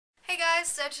guys,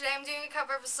 so today I'm doing a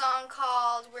cover of a song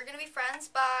called We're Gonna Be Friends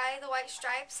by the White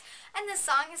Stripes, and this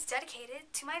song is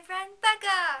dedicated to my friend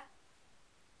Becca.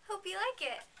 Hope you like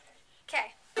it.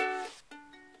 Okay.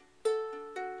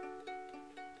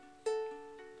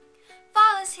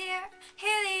 Fall is here,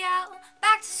 hear the yell,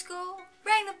 back to school,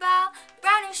 ring the bell,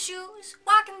 brand new shoes,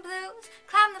 walking blues,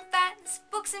 climb the fence,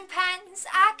 books and pens.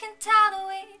 I can tell that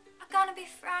we are gonna be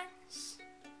friends.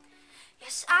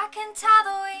 Yes, I can tell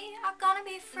that we are gonna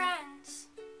be friends.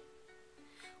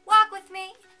 Walk with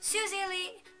me, Susie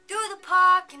Lee, through the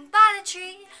park and by the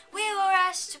tree. We will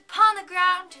rest upon the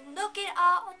ground and look at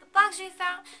all the bugs we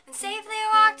found, then safely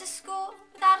walk to school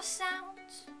without a sound.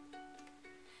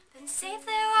 Then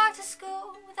safely walk to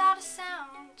school without a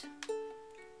sound.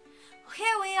 Well,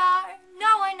 here we are,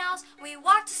 no one else. We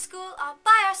walk to school all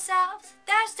by ourselves.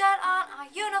 There's dirt on our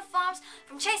uniforms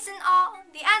from chasing all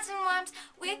the ants and worms.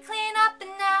 We clean up and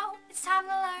now it's time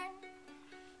to learn.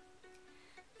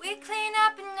 We clean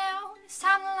up and now it's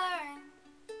time to learn.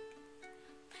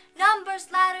 Numbers,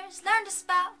 letters, learn to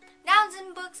spell, nouns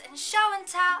and books and show and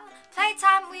tell.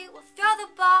 Playtime we will throw the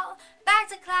ball, back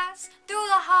to class, through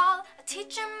the hall. A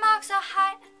teacher marks our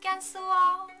height against the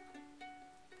wall.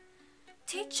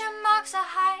 Teacher marks our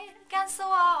height against the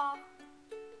wall.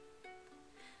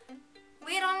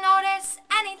 We don't notice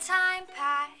any time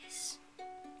pass.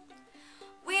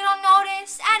 We don't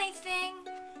notice anything.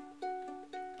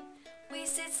 We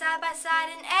sit side by side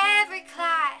in every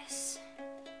class.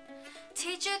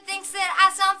 Teacher thinks that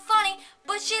I sound funny,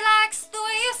 but she likes the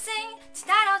way you sing.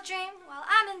 Tonight I'll dream while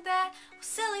I'm in bed, while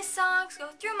silly songs go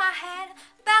through my head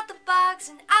about the bugs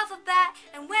and alphabet.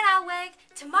 And when I wake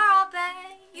tomorrow, I'll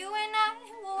bet you and I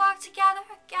will walk together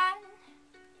again.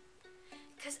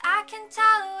 'Cause I can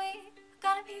tell that we are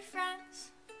gonna be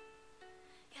friends.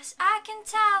 Yes, I can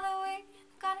tell that we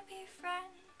are gonna be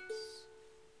friends.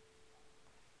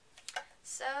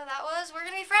 So that was We're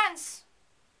Gonna Be Friends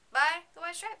by the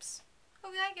White Stripes.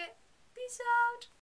 Hope you like it. Peace out.